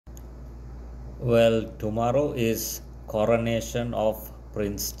Well, tomorrow is Coronation of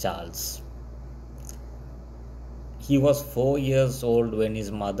Prince Charles. He was 4 years old when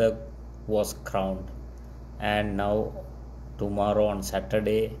his mother was crowned, and now, tomorrow on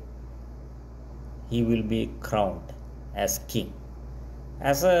Saturday, he will be crowned as king.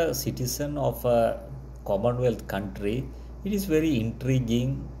 As a citizen of a Commonwealth country, it is very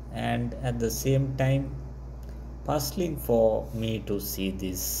intriguing and at the same time puzzling for me to see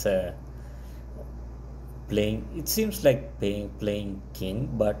this playing. It seems like playing king,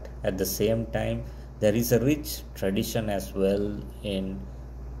 but at the same time there is a rich tradition as well in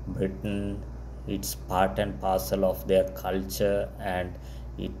Britain. It's part and parcel of their culture, and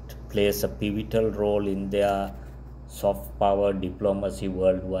it plays a pivotal role in their soft power diplomacy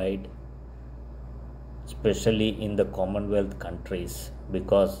worldwide, especially in the Commonwealth countries,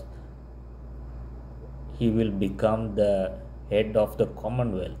 because he will become the head of the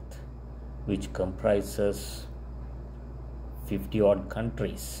Commonwealth, which comprises 50 odd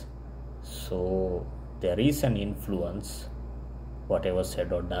countries. So there is an influence, whatever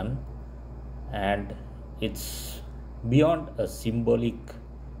said or done, and it's beyond a symbolic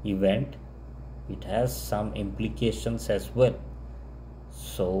event, it has some implications as well.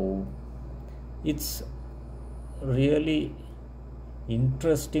 So it's really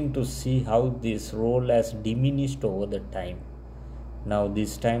interesting to see how this role has diminished over the time. Now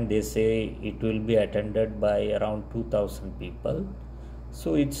this time they say it will be attended by around 2000 people,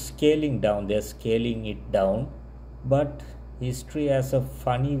 so it's scaling down, they're scaling it down. But history has a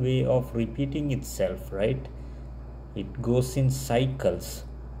funny way of repeating itself, right? It goes in cycles.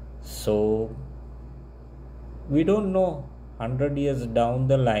 So we don't know, 100 years down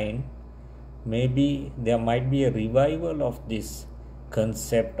the line, maybe there might be a revival of this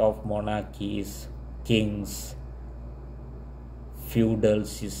concept of monarchies, kings, feudal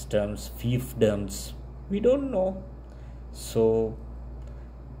systems, fiefdoms. We don't know. So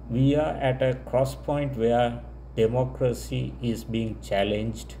we are at a cross point where democracy is being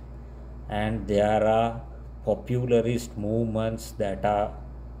challenged, and there are popularist movements that are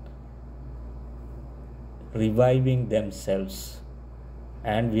reviving themselves,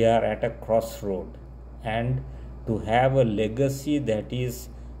 and we are at a crossroad. And to have a legacy that is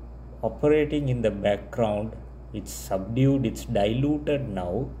operating in the background, it's subdued, it's diluted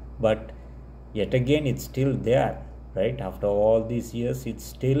now, but yet again it's still there, right? After all these years, it's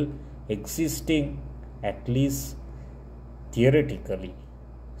still existing, at least theoretically.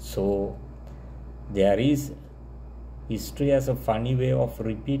 So there is, history has a funny way of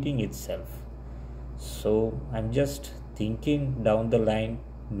repeating itself. So I'm just thinking down the line,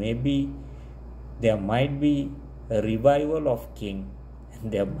 maybe there might be a revival of king,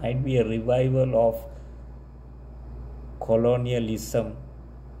 and there might be a revival of colonialism